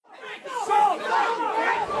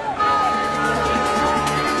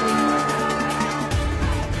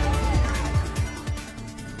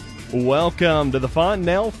Welcome to the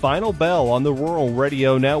Fontanelle Final Bell on the Rural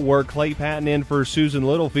Radio Network. Clay Patton in for Susan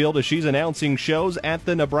Littlefield as she's announcing shows at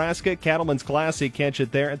the Nebraska Cattlemen's Classic. Catch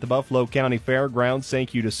it there at the Buffalo County Fairgrounds.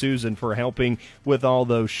 Thank you to Susan for helping with all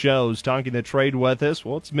those shows. Talking to trade with us,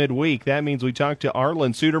 well, it's midweek. That means we talk to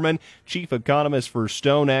Arlan Suderman, chief economist for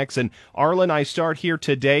StoneX. And Arlan, I start here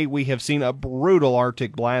today. We have seen a brutal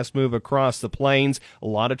Arctic blast move across the plains. A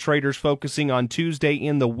lot of traders focusing on Tuesday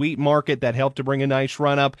in the wheat market. That helped to bring a nice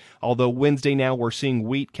run up. Although Wednesday now we're seeing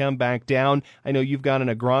wheat come back down. I know you've got an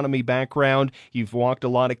agronomy background. You've walked a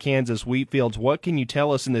lot of Kansas wheat fields. What can you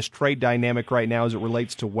tell us in this trade dynamic right now as it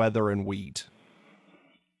relates to weather and wheat?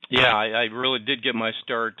 Yeah, I really did get my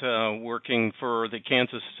start working for the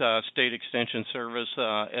Kansas State Extension Service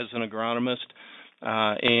as an agronomist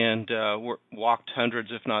and walked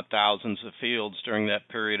hundreds, if not thousands, of fields during that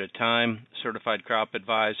period of time, certified crop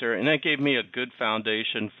advisor, and that gave me a good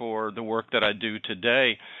foundation for the work that I do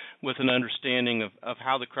today, with an understanding of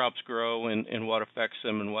how the crops grow and what affects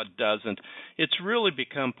them and what doesn't. It's really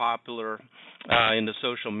become popular in the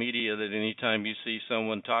social media that anytime you see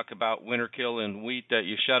someone talk about winter kill in wheat, that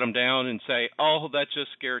you shut them down and say, oh, that's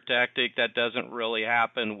just scare tactic. That doesn't really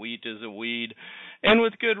happen. Wheat is a weed. And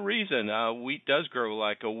with good reason. Wheat does grow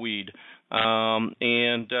like a weed. Most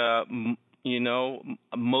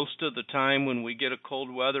of the time when we get a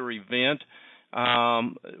cold weather event,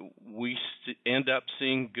 we end up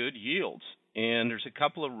seeing good yields. And there's a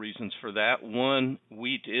couple of reasons for that. One,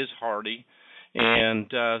 wheat is hardy, and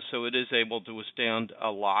so it is able to withstand a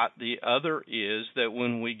lot. The other is that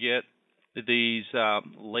when we get these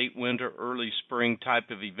late winter, early spring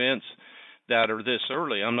type of events that are this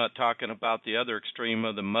early, I'm not talking about the other extreme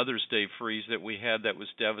of the Mother's Day freeze that we had that was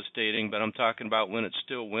devastating, but I'm talking about when it's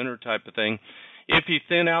still winter type of thing. If you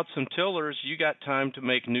thin out some tillers, you got time to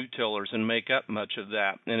make new tillers and make up much of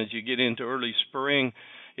that. And as you get into early spring,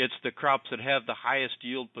 it's the crops that have the highest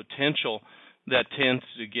yield potential that tends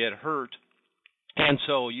to get hurt. And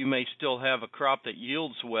so you may still have a crop that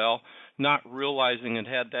yields well, not realizing it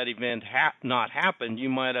had that event not happened. You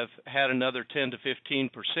might have had another 10 to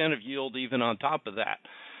 15% of yield even on top of that.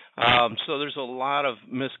 So there's a lot of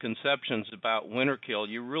misconceptions about winter kill.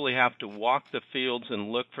 You really have to walk the fields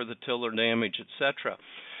and look for the tiller damage, etc.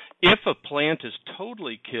 If a plant is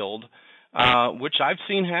totally killed, which I've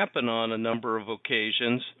seen happen on a number of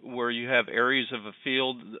occasions, where you have areas of a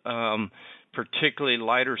field, particularly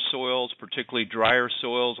lighter soils, particularly drier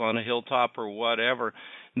soils on a hilltop or whatever,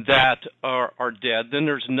 that are dead, then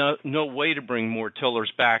there's no way to bring more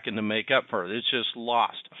tillers back and to make up for it. It's just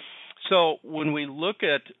lost. So when we look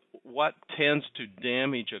at what tends to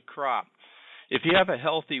damage a crop, if you have a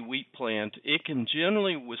healthy wheat plant, it can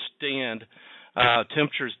generally withstand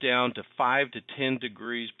temperatures down to 5 to 10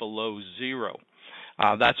 degrees below zero.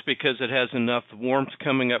 That's because it has enough warmth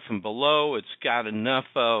coming up from below. It's got enough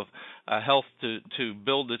of health to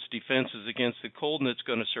build its defenses against the cold, and it's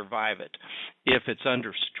going to survive it. If it's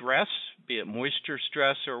under stress, be it moisture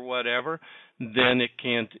stress or whatever, then it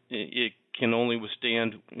can only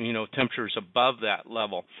withstand temperatures above that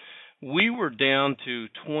level. We were down to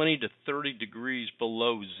 20 to 30 degrees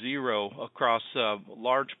below zero across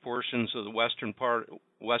large portions of the western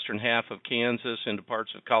half of Kansas into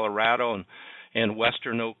parts of Colorado and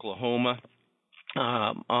western Oklahoma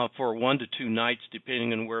for 1 to 2 nights,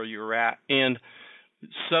 depending on where you're at, and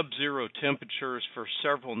sub-zero temperatures for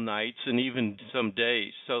several nights and even some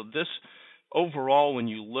days. So this overall, when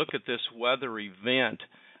you look at this weather event,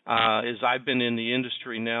 as I've been in the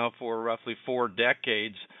industry now for roughly 4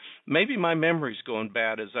 decades, maybe my memory's going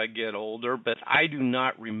bad as I get older, but I do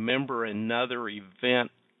not remember another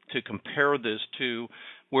event to compare this to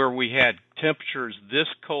where we had temperatures this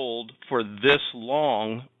cold for this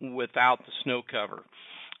long without the snow cover.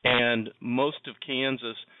 And most of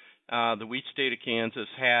Kansas, the wheat state of Kansas,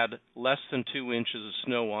 had less than 2 inches of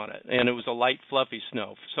snow on it, and it was a light, fluffy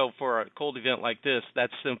snow. So for a cold event like this,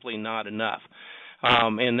 that's simply not enough.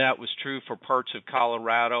 And that was true for parts of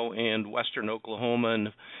Colorado and western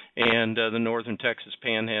Oklahoma and the northern Texas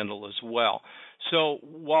panhandle as well. So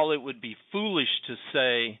while it would be foolish to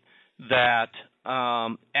say that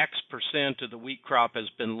X percent of the wheat crop has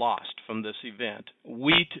been lost from this event,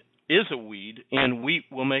 wheat is a weed, and wheat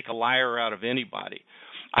will make a liar out of anybody.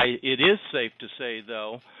 It is safe to say,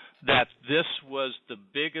 though, that this was the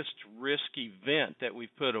biggest risk event that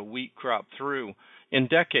we've put a wheat crop through in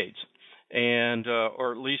decades. And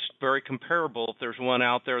or at least very comparable. If there's one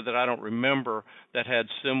out there that I don't remember that had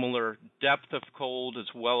similar depth of cold as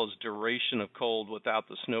well as duration of cold without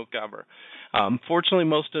the snow cover. Fortunately,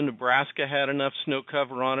 most of Nebraska had enough snow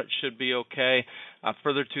cover on it, should be okay.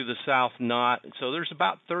 Further to the south, not. So there's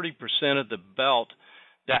about 30% of the belt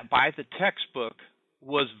that by the textbook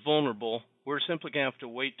was vulnerable. We're simply going to have to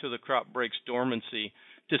wait till the crop breaks dormancy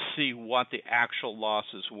to see what the actual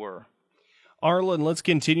losses were. Arlan, let's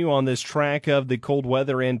continue on this track of the cold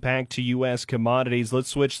weather impact to U.S. commodities. Let's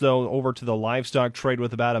switch, though, over to the livestock trade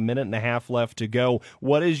with about a minute and a half left to go.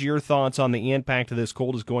 What is your thoughts on the impact of this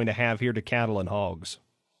cold is going to have here to cattle and hogs?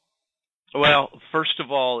 Well, first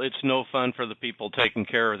of all, it's no fun for the people taking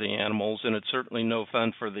care of the animals, and it's certainly no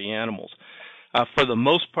fun for the animals. For the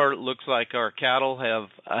most part, it looks like our cattle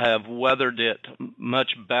have weathered it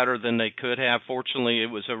much better than they could have. Fortunately, it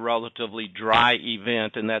was a relatively dry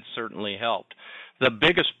event, and that certainly helped. The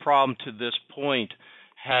biggest problem to this point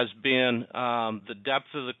has been the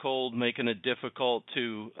depth of the cold, making it difficult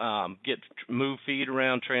to move feed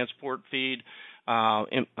around, transport feed,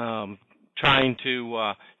 trying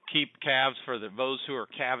to keep calves for those who are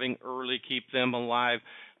calving early, keep them alive.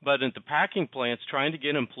 But at the packing plants, trying to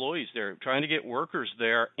get employees there, trying to get workers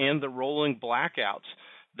there, and the rolling blackouts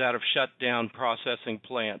that have shut down processing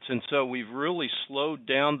plants. And so we've really slowed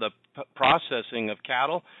down the processing of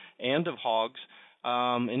cattle and of hogs,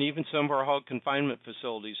 and even some of our hog confinement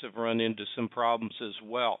facilities have run into some problems as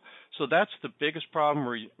well. So that's the biggest problem,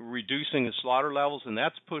 reducing the slaughter levels, and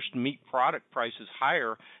that's pushed meat product prices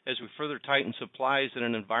higher as we further tighten supplies in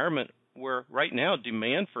an environment where right now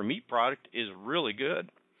demand for meat product is really good.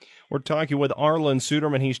 We're talking with Arlan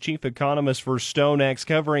Suderman. He's chief economist for StoneX,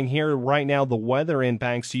 covering here right now the weather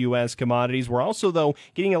impacts to U.S. commodities. We're also, though,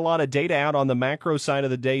 getting a lot of data out on the macro side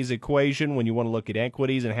of the day's equation when you want to look at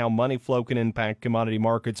equities and how money flow can impact commodity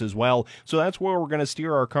markets as well. So that's where we're going to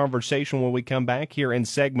steer our conversation when we come back here in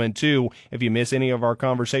segment 2. If you miss any of our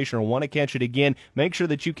conversation or want to catch it again, make sure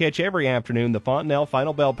that you catch every afternoon the Fontanelle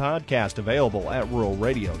Final Bell podcast, available at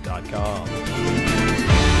ruralradio.com.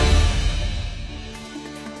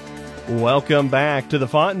 Welcome back to the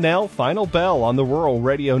Fontanelle Final Bell on the Rural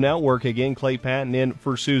Radio Network. Again, Clay Patton in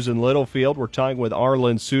for Susan Littlefield. We're talking with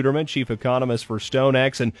Arlan Suderman, chief economist for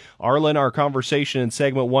StoneX. And Arlan, our conversation in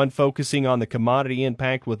segment 1 focusing on the commodity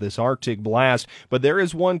impact with this Arctic blast. But there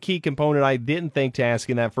is one key component I didn't think to ask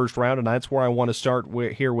in that first round, and that's where I want to start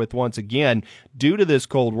here with once again. Due to this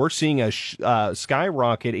cold, we're seeing a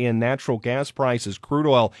skyrocket in natural gas prices. Crude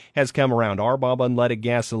oil has come around, RBOB unleaded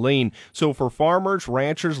gasoline. So for farmers,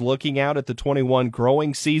 ranchers looking out at the 21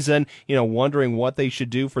 growing season, wondering what they should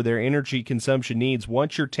do for their energy consumption needs.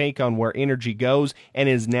 What's your take on where energy goes, and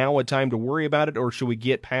is now a time to worry about it, or should we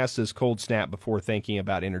get past this cold snap before thinking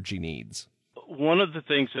about energy needs? One of the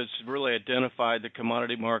things that's really identified the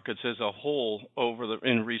commodity markets as a whole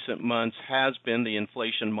in recent months has been the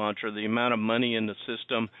inflation mantra, the amount of money in the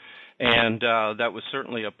system, and that was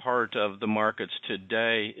certainly a part of the markets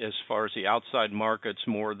today as far as the outside markets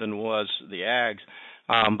more than was the ags.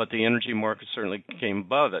 But the energy markets certainly came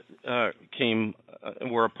above it,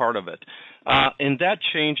 were a part of it. And that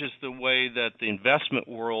changes the way that the investment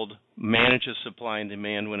world manages supply and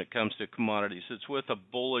demand when it comes to commodities. It's with a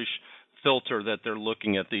bullish filter that they're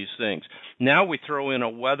looking at these things. Now we throw in a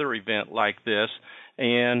weather event like this,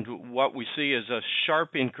 and what we see is a sharp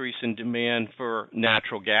increase in demand for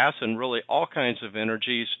natural gas and really all kinds of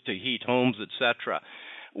energies to heat homes, etc.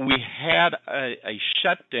 We had a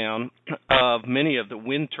shutdown of many of the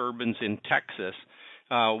wind turbines in Texas,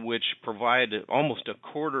 which provided almost a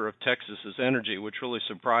quarter of Texas's energy, which really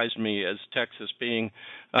surprised me as Texas being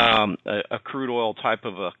a crude oil type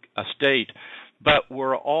of a state. But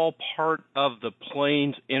we're all part of the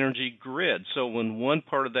Plains energy grid. So when one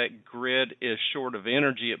part of that grid is short of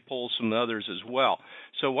energy, it pulls from others as well.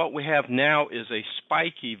 So what we have now is a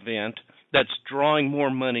spike event that's drawing more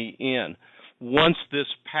money in. Once this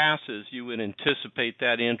passes, you would anticipate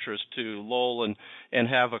that interest to lull and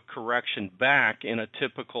have a correction back in a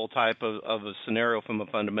typical type of a scenario from a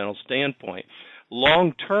fundamental standpoint.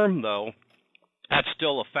 Long term, though, that's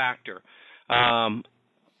still a factor.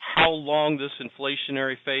 How long this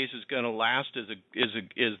inflationary phase is going to last is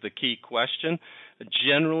the key question.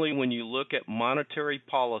 Generally, when you look at monetary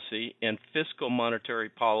policy and fiscal monetary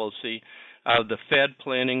policy, the Fed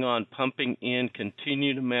planning on pumping in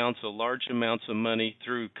continued large amounts of money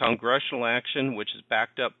through congressional action, which is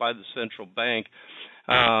backed up by the central bank,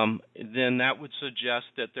 then that would suggest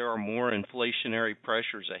that there are more inflationary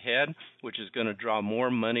pressures ahead, which is going to draw more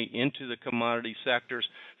money into the commodity sectors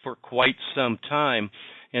for quite some time.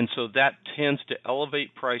 and so that tends to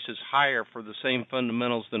elevate prices higher for the same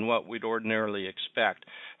fundamentals than what we'd ordinarily expect.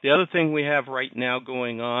 The other thing we have right now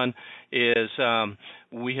going on is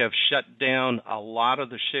we have shut down a lot of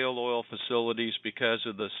the shale oil facilities because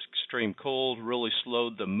of the extreme cold, really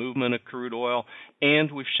slowed the movement of crude oil,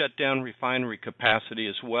 and we've shut down refinery capacity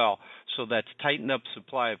as well. So that's tightened up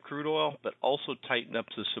supply of crude oil, but also tightened up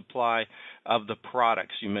the supply of the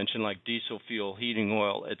products you mentioned, like diesel fuel, heating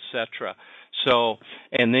oil, etc. So,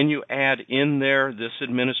 and then you add in there this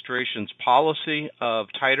administration's policy of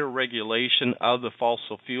tighter regulation of the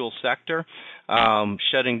fossil fuel sector,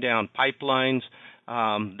 shutting down pipelines,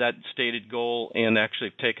 that stated goal, and actually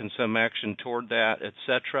have taken some action toward that,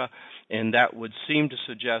 etc. And that would seem to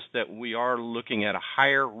suggest that we are looking at a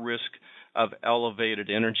higher risk of elevated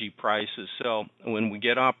energy prices. So when we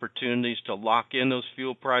get opportunities to lock in those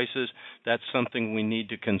fuel prices, that's something we need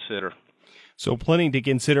to consider. So plenty to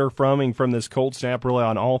consider from this cold snap really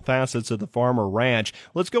on all facets of the farm or ranch.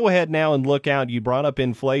 Let's go ahead now and look out. You brought up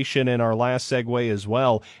inflation in our last segue as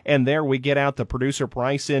well. And there we get out the producer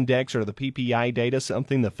price index or the PPI data,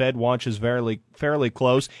 something the Fed watches fairly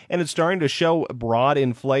close. And it's starting to show broad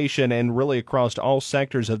inflation and really across all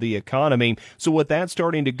sectors of the economy. So with that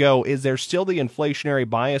starting to go, is there still the inflationary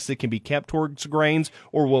bias that can be kept towards grains,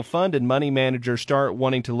 or will fund and money managers start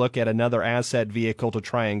wanting to look at another asset vehicle to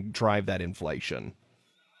try and drive that inflation?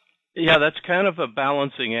 Yeah, that's kind of a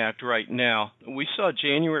balancing act right now. We saw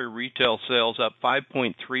January retail sales up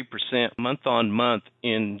 5.3% month on month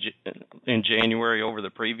in January over the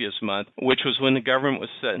previous month, which was when the government was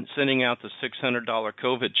sending out the $600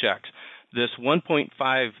 COVID checks. This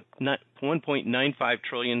 $1.95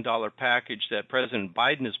 trillion package that President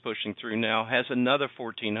Biden is pushing through now has another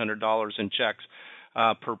 $1,400 in checks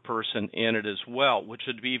per person in it as well, which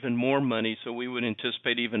would be even more money, so we would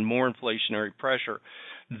anticipate even more inflationary pressure.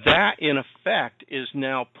 That, in effect, is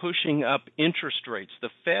now pushing up interest rates. The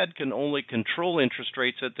Fed can only control interest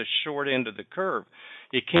rates at the short end of the curve.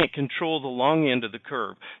 It can't control the long end of the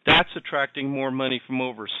curve. That's attracting more money from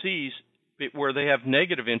overseas, where they have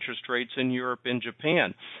negative interest rates in Europe and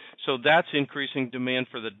Japan. So that's increasing demand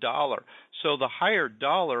for the dollar. So the higher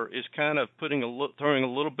dollar is kind of throwing a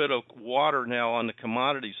little bit of water now on the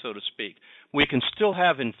commodities, so to speak. We can still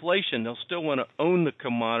have inflation. They'll still want to own the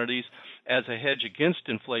commodities as a hedge against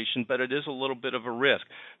inflation, but it is a little bit of a risk.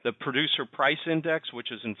 The producer price index,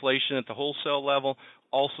 which is inflation at the wholesale level,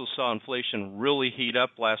 also saw inflation really heat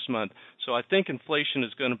up last month. So I think inflation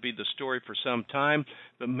is going to be the story for some time,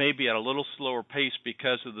 but maybe at a little slower pace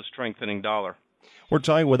because of the strengthening dollar. We're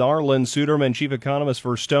talking with Arlan Suderman, Chief Economist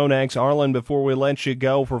for StoneX. Arlan, before we let you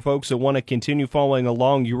go, for folks that want to continue following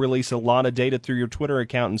along, you release a lot of data through your Twitter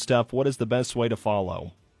account and stuff. What is the best way to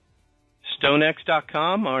follow?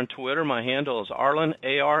 StoneX.com. On Twitter, my handle is Arlan,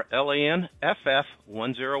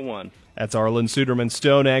 ARLANFF101. That's Arlan Suderman,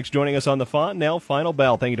 StoneX, joining us on the Fontanelle Final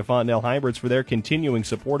Bell. Thank you to Fontanelle Hybrids for their continuing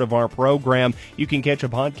support of our program. You can catch a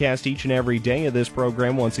podcast each and every day of this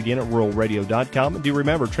program, once again, at ruralradio.com. And do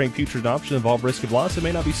remember, trading futures and options involve risk of loss and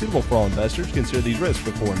may not be suitable for all investors. Consider these risks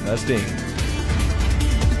before investing.